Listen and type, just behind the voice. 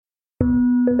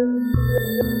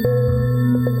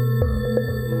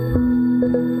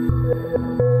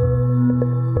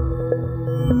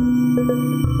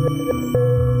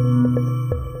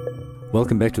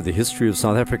Welcome back to the History of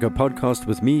South Africa podcast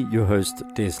with me, your host,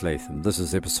 Des Latham. This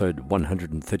is episode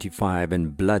 135,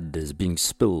 and blood is being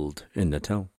spilled in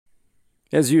Natal.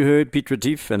 As you heard, Piet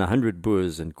Retief and 100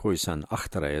 Boers and Khoesan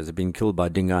agterryes have been killed by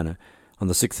Dingana on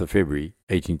the 6th of February,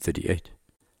 1838.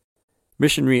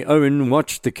 Missionary Owen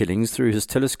watched the killings through his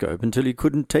telescope until he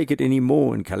couldn't take it any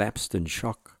more and collapsed in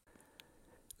shock.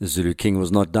 The Zulu king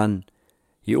was not done.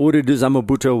 He ordered his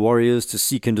amabutho warriors to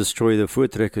seek and destroy the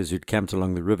Voortrekkers who'd camped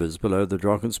along the rivers below the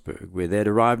Drakensberg, where they had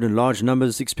arrived in large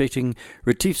numbers expecting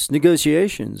Retief's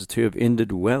negotiations to have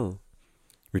ended well.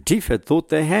 Retief had thought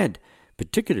they had,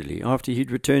 particularly after he'd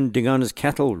returned Dingana's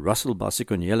cattle rustled by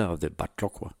Sekhonyela of the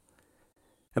baTlokwa.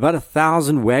 About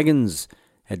 1,000 wagons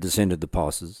had descended the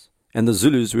passes, and the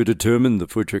Zulus were determined the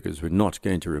Voortrekkers were not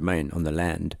going to remain on the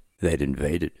land they'd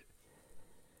invaded.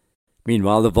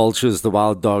 Meanwhile, the vultures, the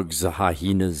wild dogs, the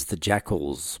hyenas, the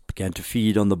jackals began to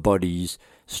feed on the bodies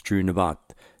strewn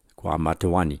about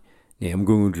kwaMatiwane, near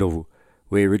emGungungdlovu,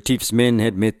 where Retief's men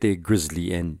had met their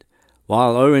grisly end,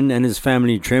 while Owen and his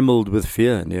family trembled with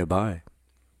fear nearby.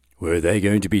 Were they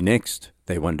going to be next,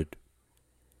 they wondered.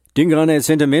 Dingana had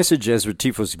sent a message as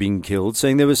Retief was being killed,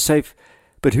 saying they were safe,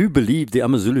 but who believed the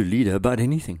AmaZulu leader about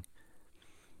anything?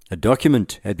 A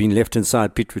document had been left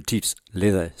inside Piet Retief's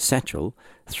leather satchel,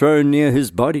 thrown near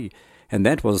his body, and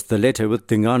that was the letter with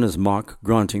Dingana's mark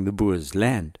granting the Boers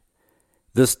land.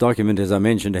 This document, as I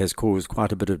mentioned, has caused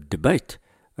quite a bit of debate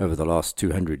over the last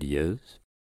 200 years.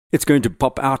 It's going to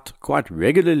pop out quite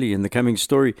regularly in the coming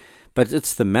story, but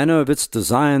it's the manner of its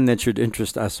design that should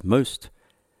interest us most.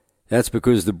 That's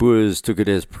because the Boers took it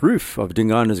as proof of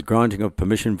Dingana's granting of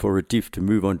permission for Retief to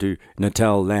move onto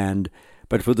Natal land,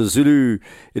 but for the Zulu,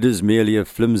 it is merely a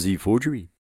flimsy forgery.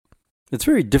 It's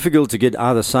very difficult to get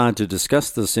either side to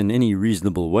discuss this in any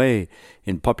reasonable way.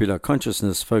 In popular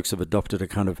consciousness, folks have adopted a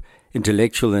kind of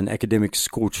intellectual and academic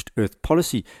scorched earth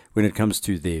policy when it comes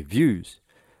to their views.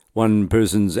 One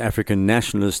person's African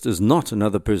nationalist is not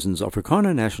another person's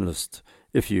Afrikaner nationalist,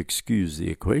 if you excuse the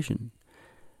equation.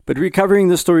 But recovering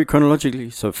the story chronologically,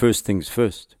 so first things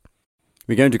first.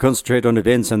 We're going to concentrate on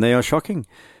events, and they are shocking.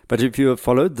 But if you have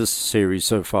followed this series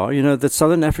so far, you know that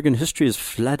Southern African history is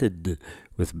flooded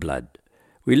with blood.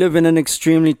 We live in an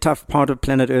extremely tough part of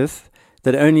planet Earth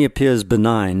that only appears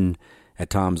benign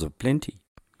at times of plenty.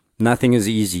 Nothing is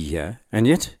easy here, and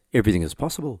yet everything is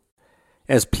possible.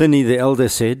 As Pliny the Elder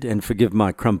said, and forgive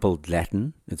my crumpled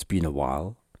Latin, it's been a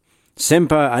while,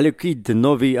 Semper aliquid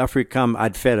novi Africam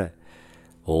adferre,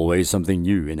 always something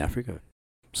new in Africa.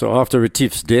 So after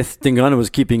Retief's death, Dingana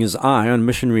was keeping his eye on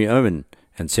Missionary Owen,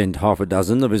 and sent 6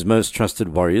 of his most trusted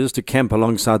warriors to camp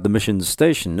alongside the mission's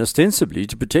station, ostensibly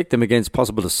to protect them against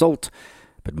possible assault,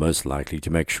 but most likely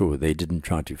to make sure they didn't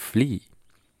try to flee.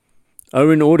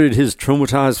 Owen ordered his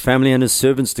traumatized family and his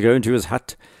servants to go into his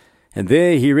hut, and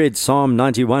there he read Psalm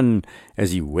 91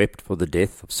 as he wept for the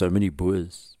death of so many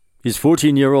Boers. His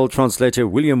 14-year-old translator,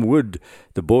 William Wood,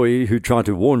 the boy who tried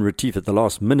to warn Retief at the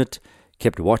last minute,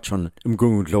 kept watch on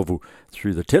emGungundlovu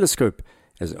through the telescope,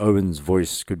 as Owen's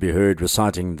voice could be heard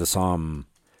reciting the psalm.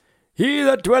 He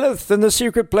that dwelleth in the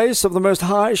secret place of the Most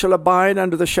High shall abide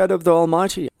under the shadow of the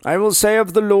Almighty. I will say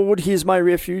of the Lord, He is my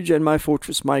refuge and my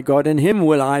fortress, my God, in Him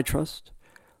will I trust.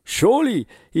 Surely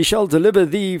He shall deliver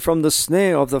thee from the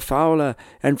snare of the fowler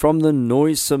and from the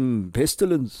noisome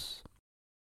pestilence.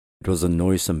 It was a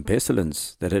noisome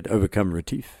pestilence that had overcome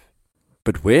Retief.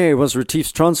 But where was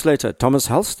Retief's translator, Thomas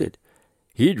Halstead?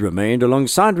 He'd remained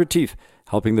alongside Retief,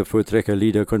 helping the Voortrekker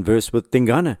leader converse with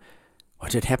Dingana.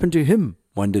 What had happened to him,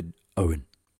 wondered Owen.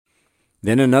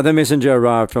 Then another messenger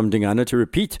arrived from Dingana to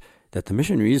repeat that the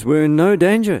missionaries were in no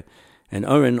danger, and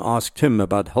Owen asked him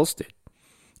about Halstead.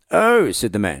 Oh,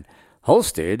 said the man,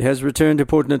 Halstead has returned to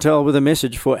Port Natal with a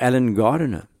message for Alan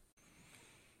Gardiner.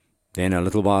 Then a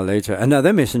little while later,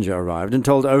 another messenger arrived and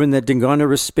told Owen that Dingana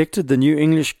respected the new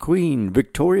English Queen,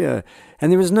 Victoria,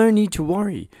 and there was no need to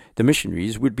worry. The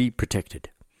missionaries would be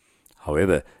protected.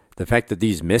 However, the fact that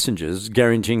these messengers,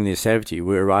 guaranteeing their safety,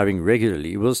 were arriving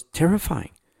regularly was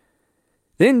terrifying.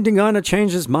 Then Dingana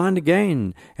changed his mind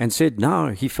again and said now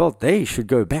he felt they should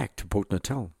go back to Port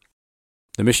Natal.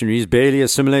 The missionaries barely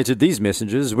assimilated these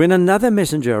messengers when another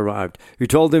messenger arrived who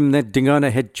told them that Dingana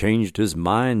had changed his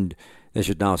mind. They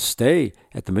should now stay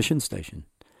at the mission station.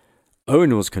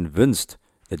 Owen was convinced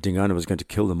that Dingana was going to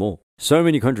kill them all. So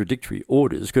many contradictory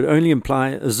orders could only imply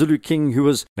a Zulu king who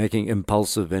was making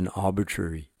impulsive and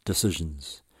arbitrary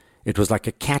decisions. It was like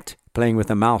a cat playing with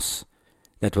a mouse.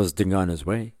 That was Dingana's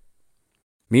way.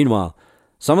 Meanwhile,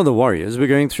 Some of the warriors were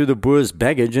going through the Boers'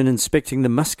 baggage and inspecting the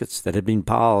muskets that had been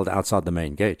piled outside the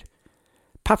main gate.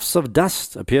 Puffs of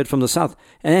dust appeared from the south,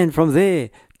 and from there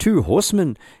 2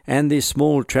 horsemen and their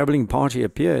small travelling party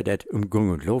appeared at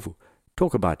emGungungdlovu.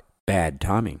 Talk about bad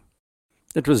timing.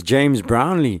 It was James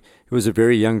Brownlee, who was a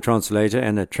very young translator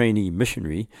and a trainee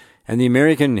missionary, and the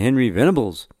American Henry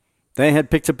Venables. They had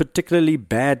picked a particularly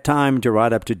bad time to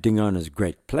ride up to Dingana's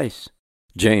great place.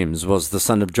 James was the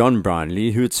son of John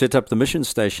Brownlee, who had set up the mission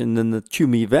station in the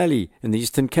Chumi Valley in the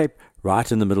Eastern Cape,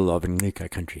 right in the middle of Ngqika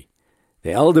country.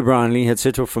 The elder Brownlee had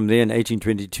set off from there in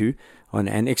 1822 on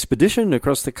an expedition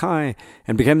across the Khai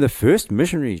and became the first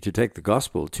missionary to take the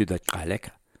gospel to the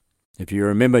Gcaleka. If you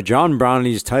remember John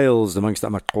Brownlee's tales amongst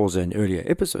amaXhosa in earlier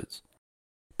episodes.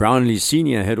 Brownlee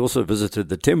Sr. had also visited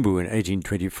the Tembu in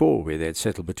 1824, where they had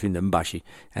settled between the Mbashi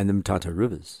and the Mthatha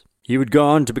rivers. He would go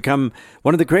on to become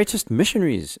one of the greatest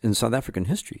missionaries in South African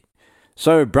history.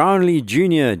 So Brownlee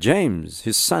Jr. James,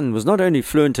 his son, was not only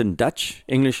fluent in Dutch,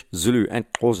 English, Zulu and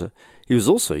Xhosa, he was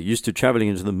also used to travelling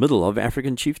into the middle of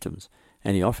African chiefdoms,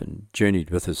 and he often journeyed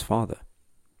with his father.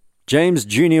 James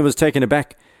Jr. was taken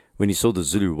aback when he saw the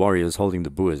Zulu warriors holding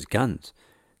the Boers' guns.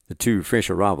 The 2 fresh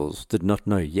arrivals did not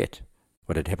know yet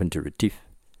what had happened to Retief.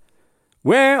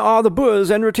 "Where are the Boers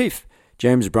and Retief?"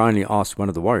 James Brownlee asked one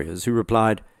of the warriors, who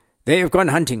replied, "They have gone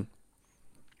hunting."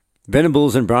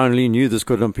 Venables and Brownlee knew this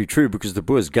could not be true because the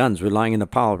Boers' guns were lying in a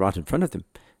pile right in front of them,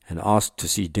 and asked to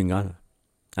see Dingana.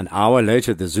 An hour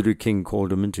later, the Zulu king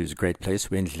called him into his great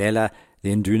place, when Thukela,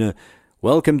 the Induna,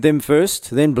 welcomed them first,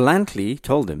 then bluntly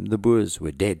told them the Boers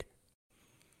were dead.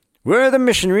 "Were the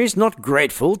missionaries not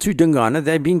grateful to Dingana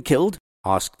they had been killed?"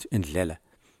 asked Thukela.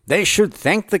 "They should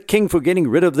thank the king for getting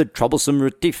rid of the troublesome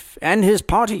Retief and his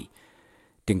party."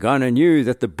 Dingana knew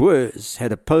that the Boers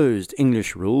had opposed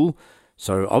English rule,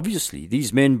 so obviously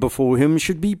these men before him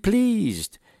should be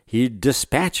pleased. He had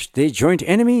dispatched their joint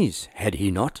enemies, had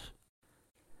he not?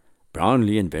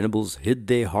 Brownlee and Venables hid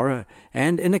their horror,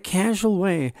 and in a casual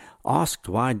way asked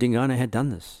why Dingana had done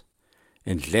this.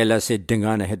 And Thukela said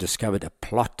Dingana had discovered a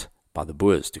plot by the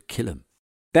Boers to kill him.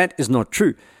 That is not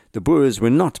true. The Boers were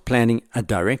not planning a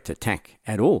direct attack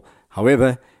at all.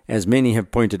 However, as many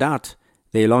have pointed out,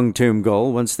 their long-term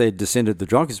goal, once they had descended the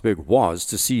Drakensberg, was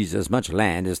to seize as much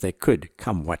land as they could,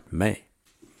 come what may.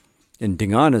 In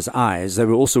Dingana's eyes, they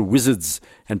were also wizards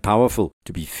and powerful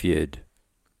to be feared.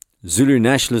 Zulu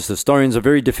nationalist historians are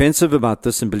very defensive about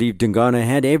this and believe Dingana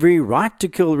had every right to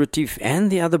kill Retief and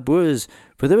the other Boers,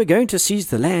 for they were going to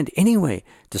seize the land anyway,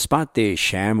 despite their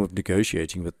sham of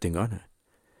negotiating with Dingana.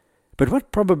 But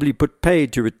what probably put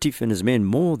paid to Retief and his men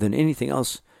more than anything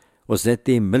else was that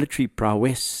their military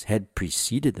prowess had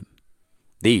preceded them.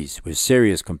 These were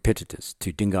serious competitors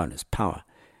to Dingana's power.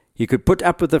 He could put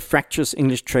up with the fractious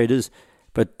English traders,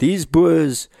 but these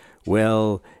Boers,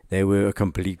 well, they were a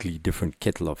completely different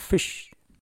kettle of fish.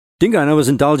 Dingana was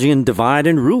indulging in divide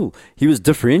and rule. He was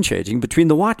differentiating between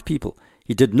the white people.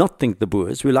 He did not think the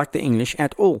Boers were like the English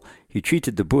at all. He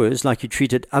treated the Boers like he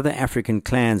treated other African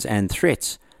clans and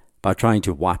threats, by trying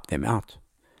to wipe them out.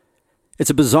 It's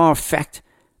a bizarre fact,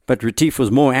 but Retief was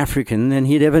more African than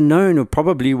he had ever known, or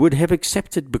probably would have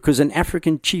accepted, because an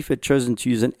African chief had chosen to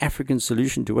use an African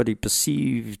solution to what he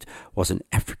perceived was an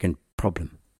African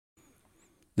problem.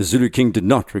 The Zulu king did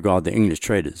not regard the English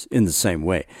traders in the same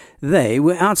way. They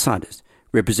were outsiders,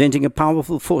 representing a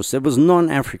powerful force that was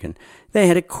non-African. They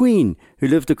had a queen who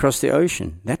lived across the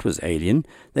ocean. That was alien.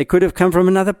 They could have come from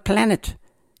another planet.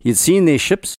 He had seen their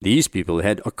ships. These people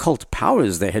had occult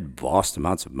powers. They had vast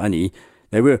amounts of money.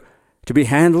 They were to be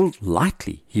handled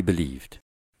lightly, he believed.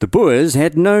 The Boers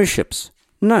had no ships.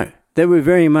 No, they were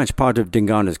very much part of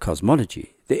Dingana's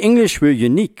cosmology. The English were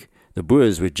unique. The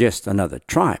Boers were just another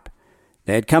tribe.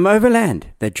 They had come overland.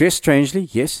 They dressed strangely,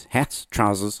 yes, hats,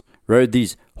 trousers, rode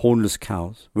these hornless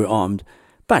cows, were armed,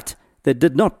 but they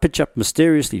did not pitch up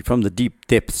mysteriously from the deep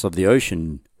depths of the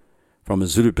ocean. From a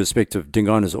Zulu perspective,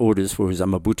 Dingana's orders for his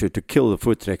amabutho to kill the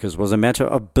Voortrekkers was a matter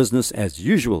of business as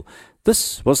usual.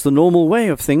 This was the normal way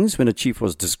of things when a chief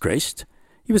was disgraced.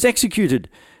 He was executed.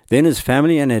 Then his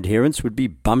family and adherents would be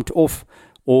bumped off,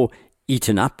 or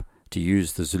eaten up, to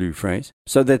use the Zulu phrase,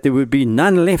 so that there would be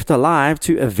none left alive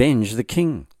to avenge the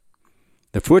king.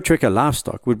 The Voortrekker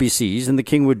livestock would be seized, and the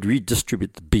king would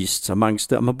redistribute the beasts amongst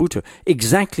the amabutho,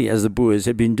 exactly as the Boers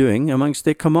had been doing amongst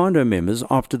their commando members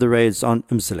after the raids on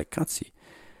Umzilikazi.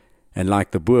 And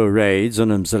like the Boer raids on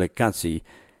Umzilikazi,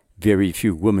 very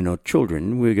few women or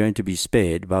children were going to be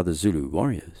spared by the Zulu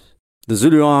warriors. The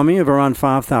Zulu army of around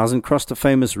 5,000 crossed a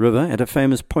famous river at a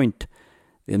famous point,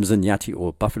 the Mzanyati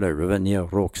or Buffalo River near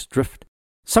Rorke's Drift.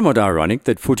 Somewhat ironic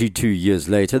that 42 years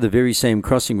later, the very same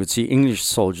crossing would see English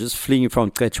soldiers fleeing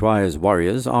from Cetshwayo's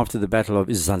warriors after the Battle of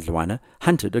Isandhlwana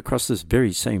hunted across this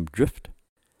very same drift.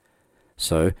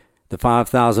 So, the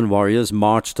 5,000 warriors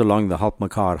marched along the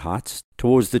Haltmekaar Heights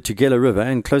towards the Thukela River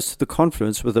and close to the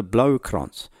confluence with the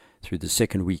Bloukrans through the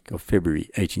second week of February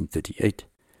 1838.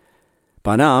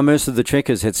 By now, most of the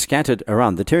trekkers had scattered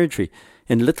around the territory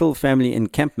in little family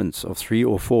encampments of 3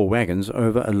 or 4 wagons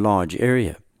over a large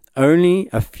area. Only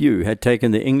a few had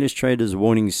taken the English traders'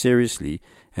 warning seriously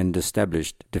and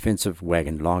established defensive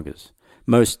wagon lagers.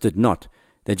 Most did not.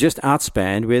 They just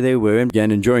outspanned where they were and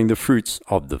began enjoying the fruits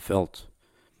of the veldt.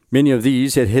 Many of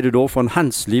these had headed off on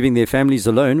hunts, leaving their families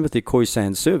alone with their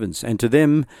Khoisan servants, and to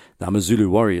them, the AmaZulu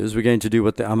warriors were going to do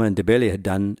what the AmaNdebele had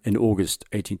done in August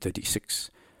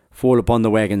 1836, fall upon the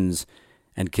wagons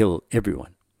and kill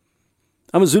everyone.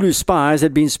 AmaZulu spies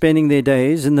had been spending their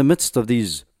days in the midst of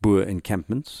these Boer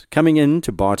encampments, coming in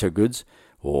to barter goods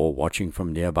or watching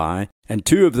from nearby, and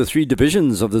 2 of the 3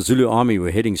 divisions of the Zulu army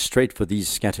were heading straight for these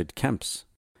scattered camps.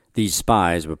 These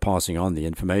spies were passing on the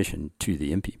information to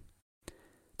the impi.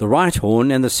 The right horn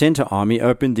and the centre army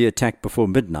opened the attack before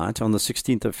midnight on the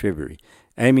 16th of February,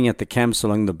 aiming at the camps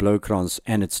along the Bloukrans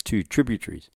and its 2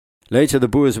 tributaries. Later the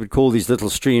Boers would call these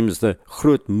little streams the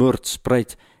Groot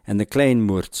Moordspruit and the Klein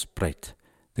Moordspruit,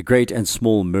 the great and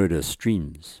small murder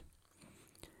streams.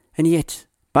 And yet,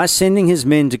 by sending his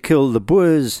men to kill the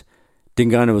Boers,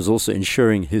 Dingana was also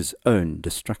ensuring his own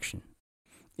destruction.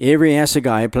 Every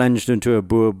assegai plunged into a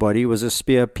Boer body was a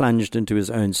spear plunged into his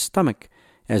own stomach,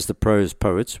 as the prose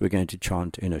poets were going to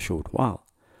chant in a short while.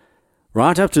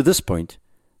 Right up to this point,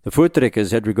 the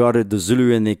Voortrekkers had regarded the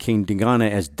Zulu and their king Dingana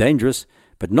as dangerous,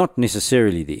 but not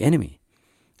necessarily the enemy.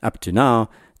 Up to now,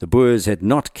 the Boers had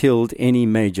not killed any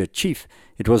major chief.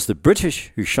 It was the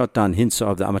British who shot down Hintsa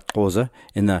of the AmaXhosa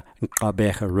in the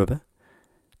Drakensberg River.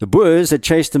 The Boers had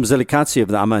chased the Mzilikazi of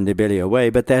the AmaNdebele away,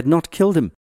 but they had not killed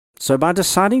him. So by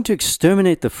deciding to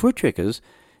exterminate the Voortrekkers,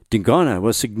 Dingana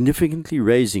was significantly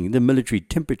raising the military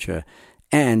temperature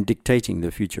and dictating the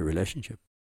future relationship.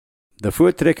 The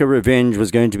Voortrekker revenge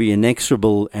was going to be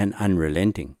inexorable and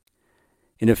unrelenting.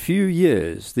 In a few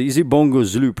years, the Isibongo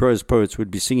Zulu prose poets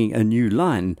would be singing a new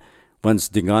line once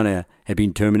Dingana had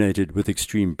been terminated with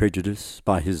extreme prejudice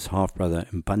by his half-brother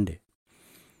Mpande.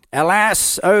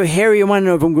 Alas, O hairy one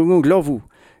of emGungungdlovu,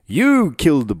 you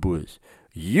killed the Boers.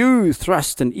 You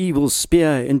thrust an evil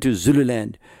spear into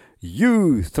Zululand.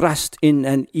 You thrust in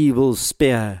an evil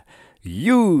spear.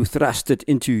 You thrust it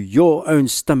into your own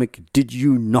stomach, did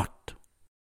you not?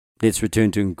 Let's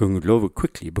return to emGungundlovu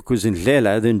quickly, because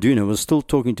Ndlela, the Nduna, was still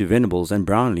talking to Venables and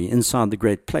Brownlee inside the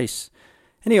great place,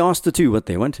 and he asked the 2 what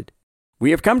they wanted. We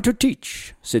have come to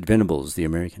teach, said Venables, the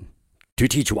American. To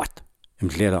teach what?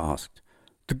 Ndlela asked.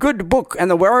 The good book and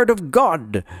the word of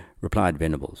God, replied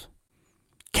Venables.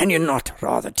 Can you not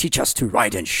rather teach us to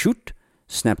ride and shoot?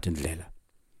 Snapped Ndlela.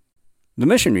 The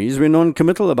missionaries were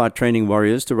non-committal about training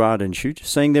warriors to ride and shoot,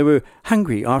 saying they were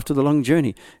hungry after the long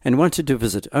journey and wanted to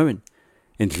visit Owen.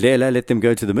 Ndlela let them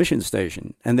go to the mission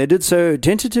station, and they did so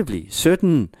tentatively,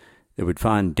 certain they would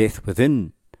find death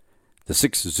within. The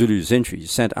 6 Zulu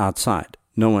sentries sat outside.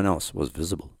 No one else was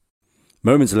visible.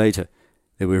 Moments later,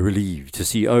 they were relieved to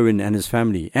see Owen and his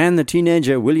family, and the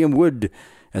teenager William Wood,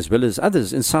 as well as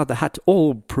others inside the hut,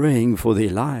 all praying for their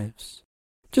lives.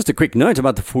 Just a quick note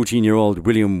about the 14-year-old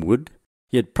William Wood.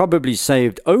 He had probably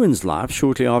saved Owen's life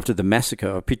shortly after the massacre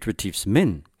of Piet Retief's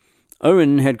men.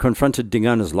 Owen had confronted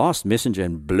Dingana's last messenger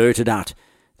and blurted out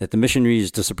that the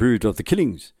missionaries disapproved of the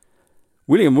killings.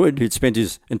 William Wood, who'd spent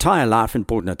his entire life in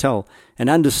Port Natal and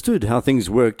understood how things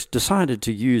worked, decided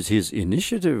to use his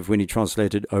initiative when he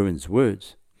translated Owen's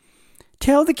words.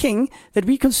 Tell the king that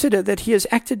we consider that he has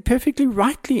acted perfectly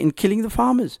rightly in killing the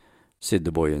farmers, said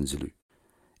the boy in Zulu,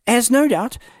 as no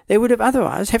doubt they would have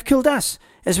otherwise have killed us,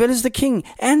 as well as the king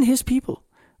and his people.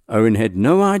 Owen had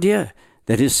no idea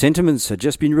that his sentiments had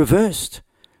just been reversed,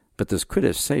 but this could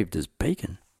have saved his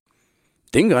bacon.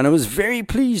 Dingana was very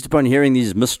pleased upon hearing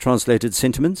these mistranslated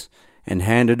sentiments and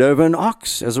handed over an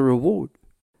ox as a reward.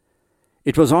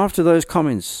 It was after those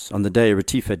comments on the day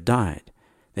Retief had died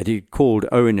that he called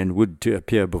Owen and Wood to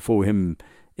appear before him,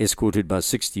 escorted by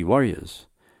 60 warriors.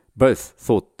 Both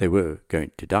thought they were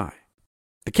going to die.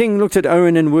 The king looked at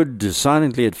Owen and Wood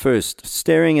silently at first,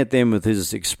 staring at them with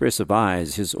his expressive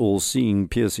eyes, his all-seeing,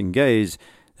 piercing gaze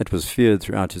that was feared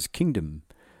throughout his kingdom.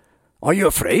 "Are you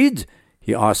afraid?"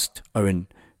 he asked Owen,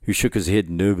 who shook his head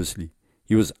nervously.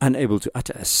 He was unable to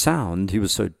utter a sound, he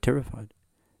was so terrified.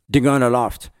 Dingana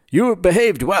laughed. "You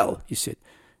behaved well," he said.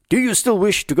 "Do you still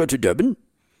wish to go to Durban?"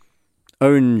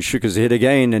 Owen shook his head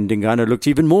again, and Dingana looked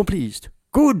even more pleased.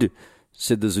 "Good,"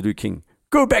 said the Zulu king.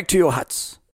 "Go back to your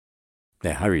huts."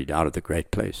 They hurried out of the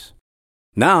great place.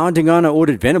 Now Dingana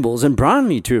ordered Venables and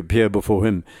Brownlee to appear before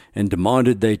him and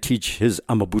demanded they teach his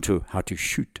amabutho how to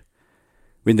shoot.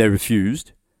 When they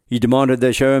refused, he demanded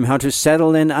they show him how to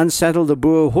saddle and unsaddle the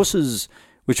Boer horses,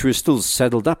 which were still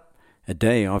saddled up a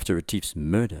day after Retief's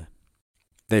murder.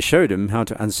 They showed him how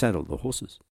to unsaddle the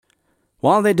horses.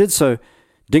 While they did so,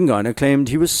 Dingana claimed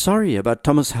he was sorry about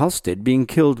Thomas Halstead being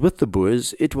killed with the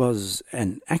Boers. It was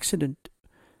an accident.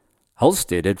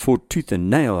 Halstead had fought tooth and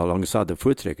nail alongside the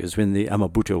Voortrekkers when the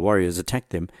amabutho warriors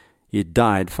attacked them. He had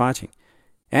died fighting,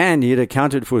 and he had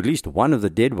accounted for at least one of the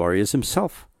dead warriors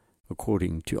himself,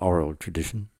 according to oral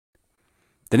tradition.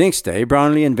 The next day,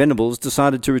 Brownlee and Venables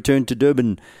decided to return to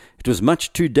Durban. It was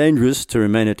much too dangerous to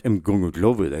remain at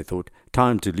emGungungdlovu, they thought.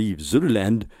 Time to leave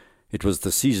Zululand. It was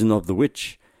the season of the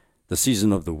witch, the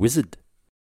season of the wizard.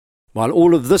 While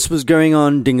all of this was going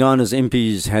on, Dingana's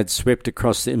MPs had swept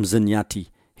across the Mzinyati,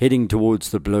 heading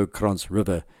towards the Bloukrans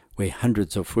River, where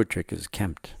hundreds of Voortrekkers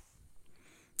camped.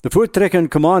 The Voortrekker in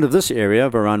command of this area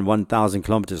of around 1,000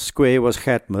 kilometers square was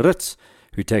Gert Maritz,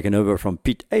 who had taken over from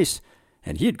Piet Retief,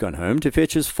 and he had gone home to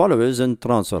fetch his followers in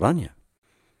Transoranje.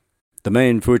 The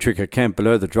main Voortrekker camp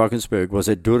below the Drakensberg was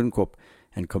at Doornkop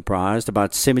and comprised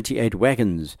about 78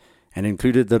 wagons, and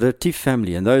included the Retief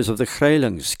family and those of the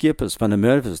Grylings, Skeepers, Van der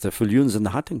Merwes, the Viljoens and the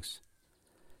Hattings.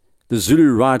 The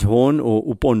Zulu right horn, or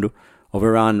Upondo, of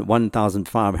around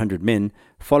 1,500 men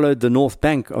followed the north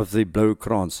bank of the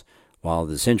Bloukrans, while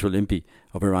the central impi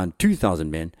of around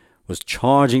 2,000 men was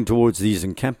charging towards these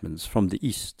encampments from the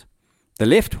east. The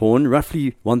left horn,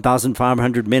 roughly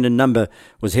 1,500 men in number,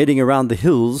 was heading around the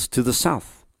hills to the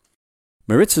south.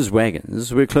 Maritz's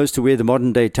wagons were close to where the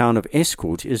modern-day town of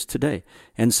Escourt is today,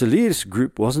 and Salier's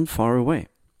group wasn't far away.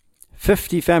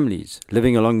 50 families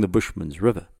living along the Bushman's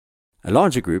river. A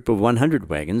larger group of 100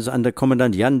 wagons under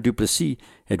Commandant Jan du Plessis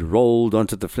had rolled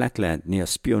onto the flatland near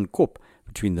Spionkop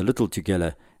between the Little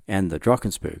Thukela and the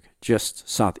Drakensberg, just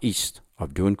southeast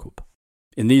of Doornkop.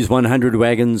 In these 100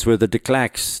 wagons were the de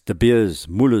Klerks, de Beers,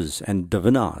 Mullers and de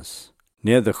Winnaars.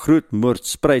 Near the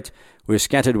Grootmoordspruit were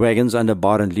scattered wagons under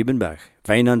Barend Liebenberg,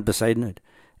 Wynand Besaidnout,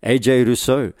 A.J.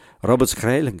 Rousseau, Roberts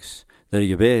Grylings, the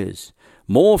Jebers,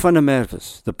 Moore van der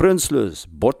Merwes, the Prinslers,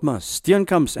 Botmas,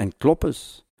 Steenkamps and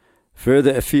Kloppers.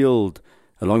 Further afield,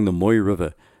 along the Mooi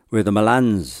River, were the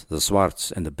Malans, the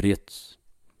Swarts, and the Breeds.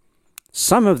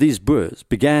 Some of these Boers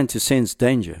began to sense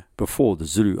danger before the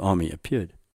Zulu army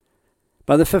appeared.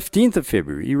 By the 15th of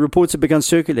February, reports had begun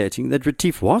circulating that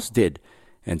Retief was dead,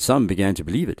 and some began to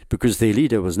believe it, because their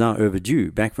leader was now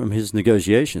overdue, back from his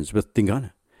negotiations with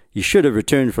Dingana. He should have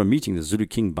returned from meeting the Zulu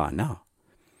king by now.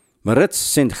 Maritz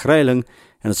sent Gryling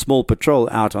and a small patrol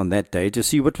out on that day to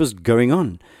see what was going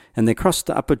on, and they crossed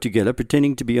the upper Thukela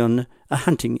pretending to be on a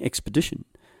hunting expedition.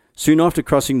 Soon after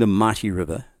crossing the mighty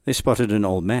river, they spotted an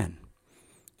old man.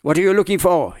 "What are you looking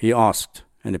for?" he asked,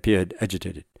 and appeared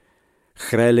agitated.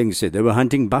 Gryling said they were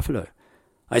hunting buffalo.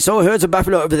 "I saw herds of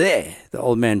buffalo over there." The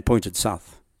old man pointed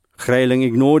south. Gryling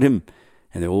ignored him,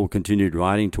 and they all continued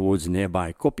riding towards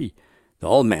nearby Koppi. The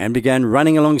old man began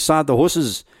running alongside the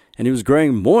horses, and he was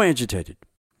growing more agitated.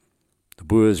 The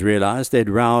Boers realized they had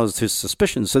roused his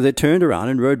suspicions, so they turned around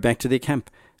and rode back to their camp.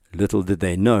 Little did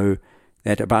they know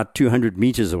that about 200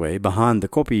 meters away, behind the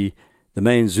Koppi, the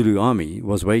main Zulu army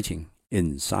was waiting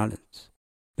in silence.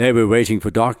 They were waiting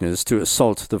for darkness to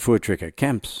assault the Voortrekker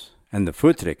camps, and the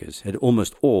Voortrekkers had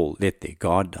almost all let their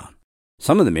guard down.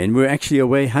 Some of the men were actually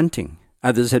away hunting.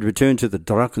 Others had returned to the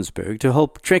Drakensberg to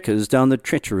help trekkers down the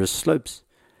treacherous slopes.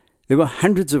 There were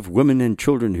hundreds of women and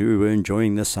children who were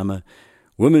enjoying the summer.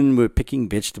 Women were picking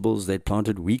vegetables they'd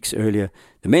planted weeks earlier.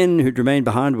 The men who'd remained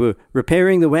behind were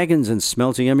repairing the wagons and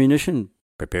smelting ammunition,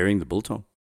 preparing the biltong.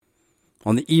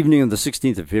 On the evening of the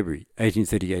 16th of February,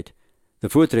 1838, the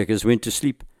Voortrekkers went to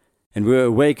sleep and were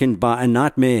awakened by a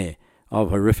nightmare of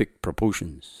horrific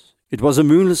proportions. It was a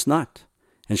moonless night,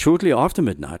 and shortly after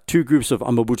midnight, two groups of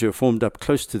amabutho formed up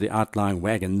close to the outlying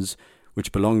wagons,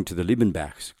 which belonged to the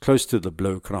Liebenbergs, close to the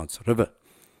Bloukrans River.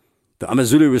 The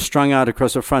AmaZulu was strung out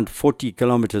across a front 40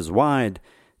 kilometers wide.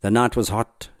 The night was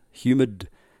hot, humid.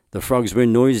 The frogs were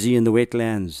noisy in the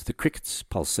wetlands. The crickets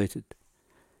pulsated.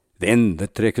 Then the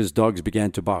trekkers' dogs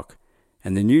began to bark,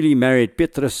 and the newly married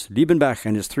Petrus Liebenberg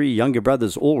and his three younger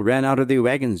brothers all ran out of their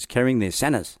wagons carrying their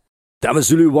sannas. The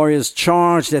AmaZulu warriors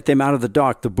charged at them out of the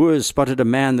dark. The Boers spotted a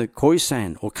man, the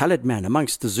Khoisan, or coloured man,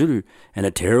 amongst the Zulu, and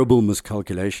a terrible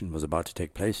miscalculation was about to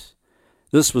take place.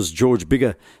 This was George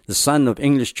Biggar, the son of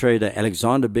English trader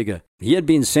Alexander Biggar. He had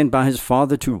been sent by his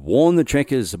father to warn the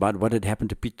trekkers about what had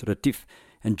happened to Piet Retief,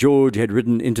 and George had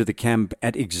ridden into the camp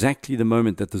at exactly the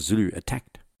moment that the Zulu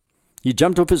attacked. He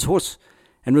jumped off his horse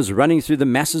and was running through the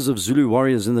masses of Zulu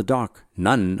warriors in the dark.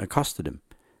 None accosted him.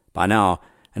 By now,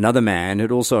 another man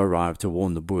had also arrived to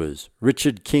warn the Boers,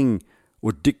 Richard King,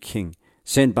 or Dick King,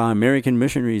 sent by American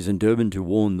missionaries in Durban to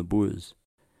warn the Boers.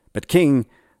 But King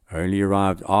only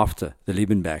arrived after the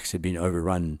Liebenbergs had been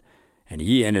overrun, and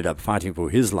he ended up fighting for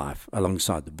his life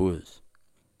alongside the Boers.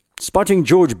 Spotting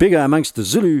George Bigger amongst the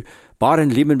Zulu, Baron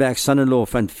Liebenberg's son-in-law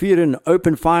Van Vuren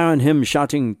opened fire on him,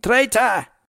 shouting, "Traitor!"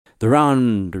 The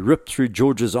round ripped through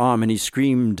George's arm, and he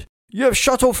screamed, "You have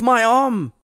shot off my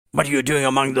arm!" "What are you doing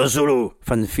among the Zulu?"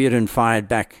 Van Vuren fired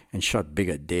back and shot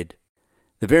Bigger dead.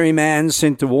 The very man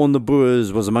sent to warn the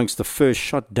Boers was amongst the first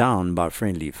shot down by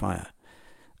friendly fire.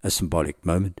 A symbolic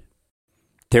moment.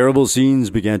 Terrible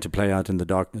scenes began to play out in the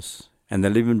darkness, and the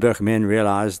Liebenberg men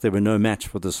realized they were no match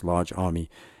for this large army.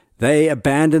 They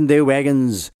abandoned their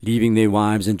wagons, leaving their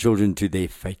wives and children to their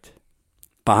fate.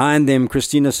 Behind them,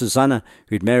 Christina Susanna,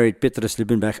 who'd married Petrus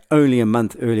Liebenberg only a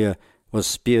month earlier, was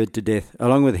speared to death,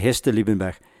 along with Hester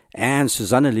Liebenberg and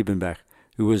Susanna Liebenberg,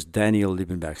 who was Daniel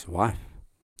Liebenberg's wife.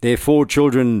 Their 4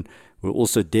 children were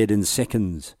also dead in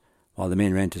seconds, while the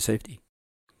men ran to safety.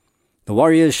 The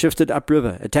warriors shifted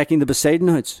upriver, attacking the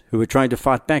Besaidenoids, who were trying to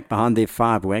fight back behind their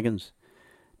 5 wagons.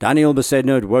 Daniel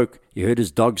Besaidenoid woke. He heard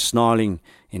his dog snarling,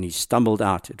 and he stumbled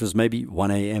out. It was maybe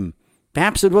 1 a.m.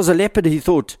 Perhaps it was a leopard, he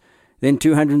thought. Then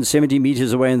 270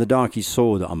 meters away in the dark, he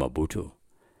saw the amabutho.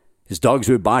 His dogs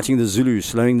were biting the Zulu,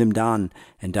 slowing them down,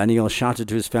 and Daniel shouted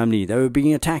to his family they were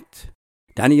being attacked.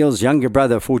 Daniel's younger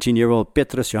brother, 14-year-old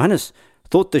Petrus Johannes,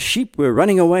 thought the sheep were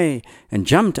running away and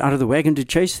jumped out of the wagon to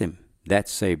chase them. That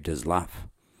saved his life.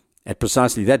 At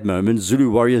precisely that moment, Zulu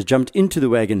warriors jumped into the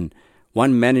wagon.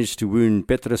 One managed to wound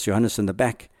Petrus Johannes in the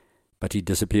back, but he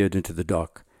disappeared into the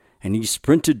dark, and he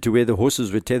sprinted to where the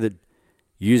horses were tethered.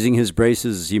 Using his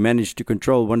braces, he managed to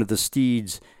control one of the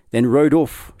steeds, then rode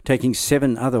off, taking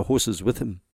 7 other horses with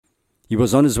him. He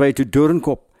was on his way to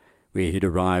Doornkop, where he'd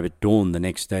arrive at dawn the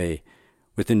next day.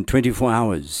 Within 24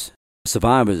 hours,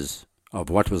 survivors of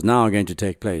what was now going to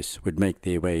take place would make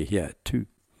their way here too.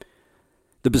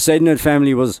 The Besaidenoid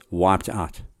family was wiped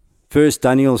out. First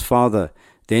Daniel's father,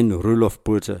 then Roelof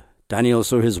Botha. Daniel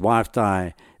saw his wife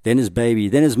die, then his baby,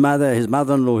 then his mother, his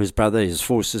mother-in-law, his brother, his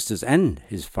 4 sisters, and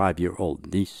his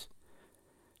 5-year-old niece.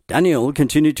 Daniel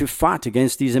continued to fight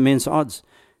against these immense odds,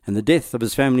 and the death of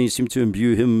his family seemed to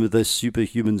imbue him with a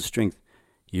superhuman strength.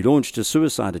 He launched a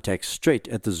suicide attack straight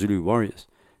at the Zulu warriors,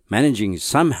 managing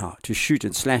somehow to shoot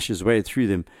and slash his way through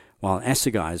them, while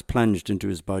assegais plunged into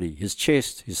his body, his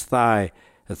chest, his thigh.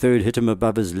 A 3rd hit him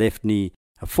above his left knee.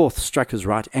 A 4th struck his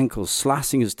right ankle,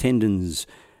 slicing his tendons,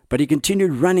 but he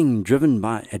continued running, driven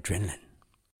by adrenaline.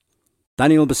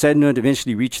 Daniel Besaidenoid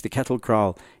eventually reached the cattle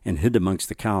kraal and hid amongst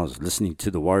the cows, listening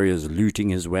to the warriors looting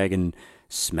his wagon,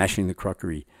 smashing the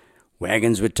crockery.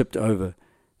 Wagons were tipped over.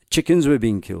 Chickens were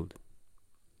being killed.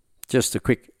 Just a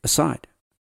quick aside.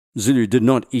 Zulu did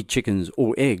not eat chickens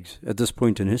or eggs at this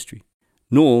point in history,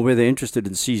 nor were they interested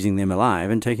in seizing them alive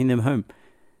and taking them home.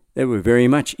 They were very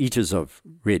much eaters of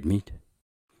red meat.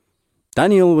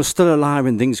 Daniel was still alive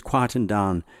when things quietened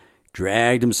down,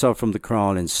 dragged himself from the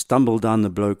kraal and stumbled down the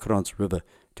Bloukrans River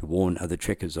to warn other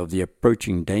trekkers of the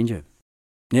approaching danger.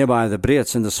 Nearby, the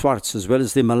Breeds and the Swarts, as well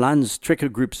as the Malans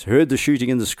trekker groups, heard the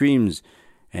shooting and the screams,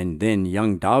 and then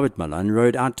young David Malan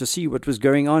rode out to see what was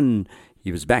going on.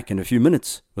 He was back in a few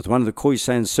minutes with one of the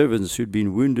Khoisan servants who'd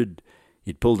been wounded.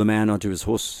 He'd pulled the man onto his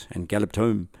horse and galloped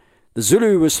home. The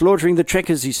Zulu were slaughtering the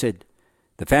trekkers, he said.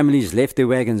 The families left their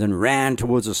wagons and ran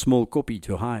towards a small koppie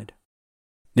to hide.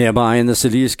 Nearby, in the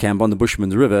Saliers camp on the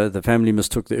Bushman River, the family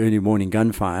mistook the early morning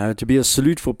gunfire to be a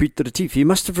salute for Piet Retief. He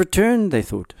must have returned, they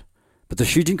thought. But the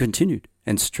shooting continued,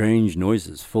 and strange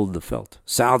noises filled the veld.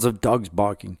 Sounds of dogs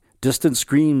barking, distant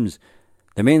screams.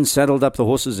 The men saddled up the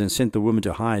horses and sent the women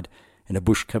to hide in a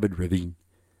bush-covered ravine.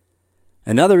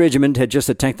 Another regiment had just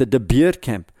attacked the De Beer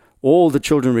camp. All the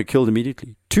children were killed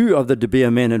immediately. 2 of the De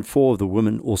Beer men and 4 of the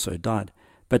women also died.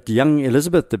 But young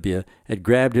Elizabeth De Beer had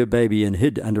grabbed her baby and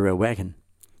hid under a wagon.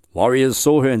 Warriors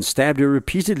saw her and stabbed her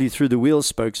repeatedly through the wheel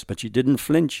spokes, but she didn't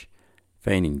flinch,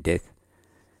 feigning death.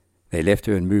 They left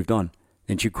her and moved on.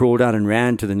 Then she crawled out and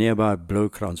ran to the nearby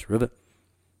Bloukrans River.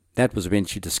 That was when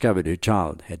she discovered her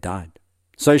child had died.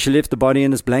 So she left the body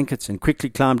in his blankets and quickly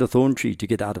climbed a thorn tree to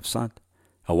get out of sight.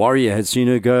 A warrior had seen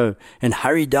her go and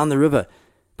hurried down the river,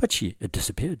 but she had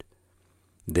disappeared.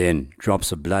 Then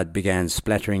drops of blood began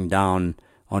splattering down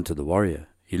onto the warrior.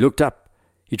 He looked up.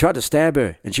 He tried to stab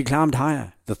her, and she climbed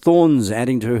higher, the thorns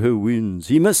adding to her wounds.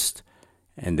 He missed,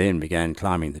 and then began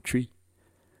climbing the tree.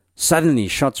 Suddenly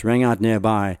shots rang out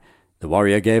nearby. The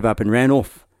warrior gave up and ran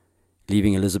off,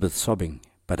 leaving Elizabeth sobbing,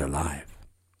 but alive.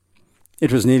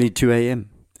 It was nearly 2 a.m.,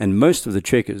 and most of the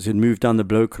trekkers who had moved down the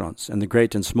Bloukrans and the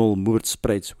great and small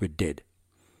Moortspreits were dead.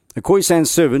 A Khoisan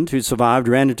servant who survived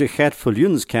ran into Gert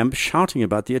Viljoen's camp shouting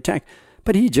about the attack,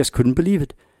 but he just couldn't believe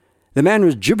it. The man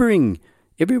was gibbering.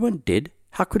 Everyone dead?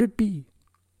 How could it be?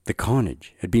 The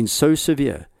carnage had been so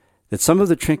severe that some of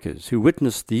the trekkers who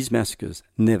witnessed these massacres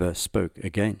never spoke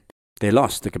again. They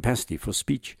lost the capacity for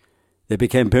speech. They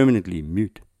became permanently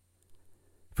mute.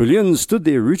 Viljoen stood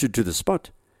there rooted to the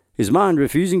spot, his mind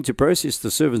refusing to process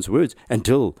the servant's words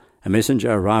until a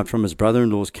messenger arrived from his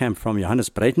brother-in-law's camp from Johannes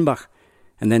Breitenbach,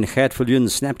 and then Gert Viljoen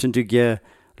snapped into gear,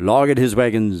 lagered his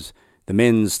wagons, the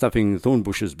men stuffing thorn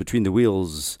bushes between the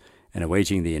wheels and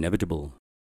awaiting the inevitable.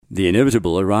 The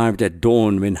inevitable arrived at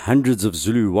dawn when hundreds of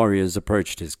Zulu warriors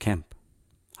approached his camp.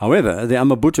 However, the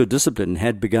amabutho discipline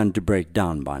had begun to break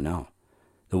down by now.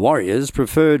 The warriors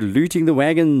preferred looting the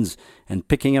wagons and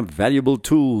picking up valuable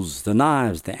tools, the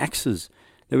knives, the axes.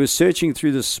 They were searching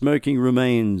through the smoking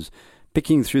remains,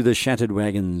 picking through the shattered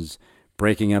wagons,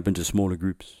 breaking up into smaller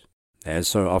groups. As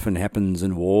so often happens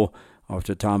in war,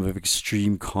 after a time of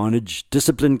extreme carnage,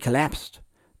 discipline collapsed.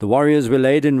 The warriors were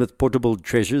laden with portable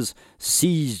treasures,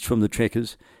 seized from the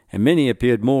trekkers, and many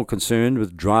appeared more concerned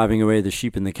with driving away the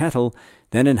sheep and the cattle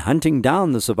than in hunting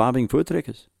down the surviving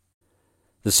Voortrekkers.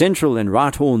 The central and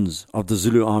right horns of the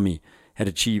Zulu army had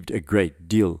achieved a great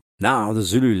deal. Now the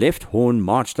Zulu left horn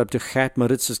marched up to Gert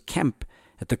Maritz's camp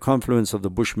at the confluence of the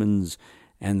Bushman's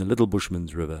and the Little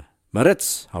Bushman's River.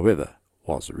 Maritz, however,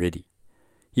 was ready.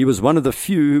 He was one of the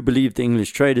few who believed the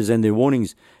English traders and their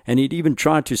warnings, and he'd even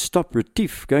tried to stop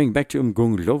Retief going back to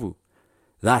emGungundlovu.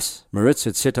 Thus, Maritz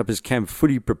had set up his camp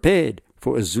fully prepared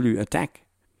for a Zulu attack.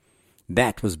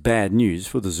 That was bad news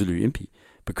for the Zulu impi,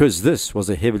 because this was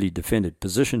a heavily defended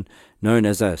position known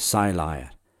as a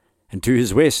Sailaya. And to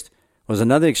his west was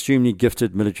another extremely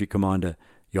gifted military commander,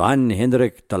 Johan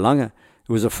Hendrik de Lange,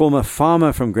 who was a former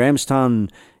farmer from Grahamstown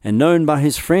and known by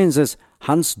his friends as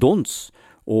Hans Dons,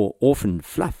 or Orphan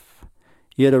Fluff.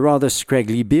 He had a rather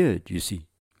scraggly beard, you see.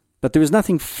 But there was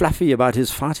nothing fluffy about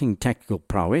his fighting tactical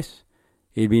prowess.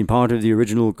 He had been part of the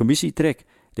original Commissie trek,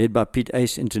 led by Piet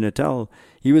Ace into Natal.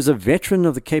 He was a veteran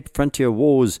of the Cape Frontier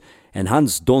Wars, and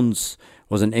Hans Dons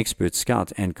was an expert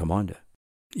scout and commander.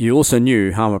 He also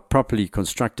knew how a properly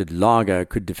constructed laager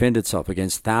could defend itself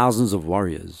against thousands of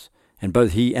warriors, and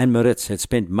both he and Maritz had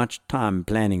spent much time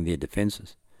planning their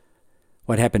defenses.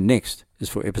 What happened next is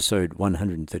for episode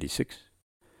 136.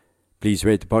 Please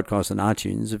rate the podcast on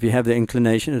iTunes. If you have the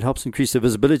inclination, it helps increase the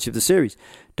visibility of the series.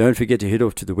 Don't forget to head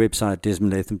off to the website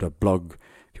desmondlatham.blog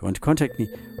if you want to contact me,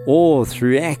 or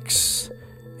through X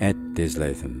at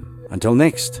deslatham. Until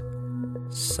next,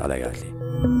 Salagatli.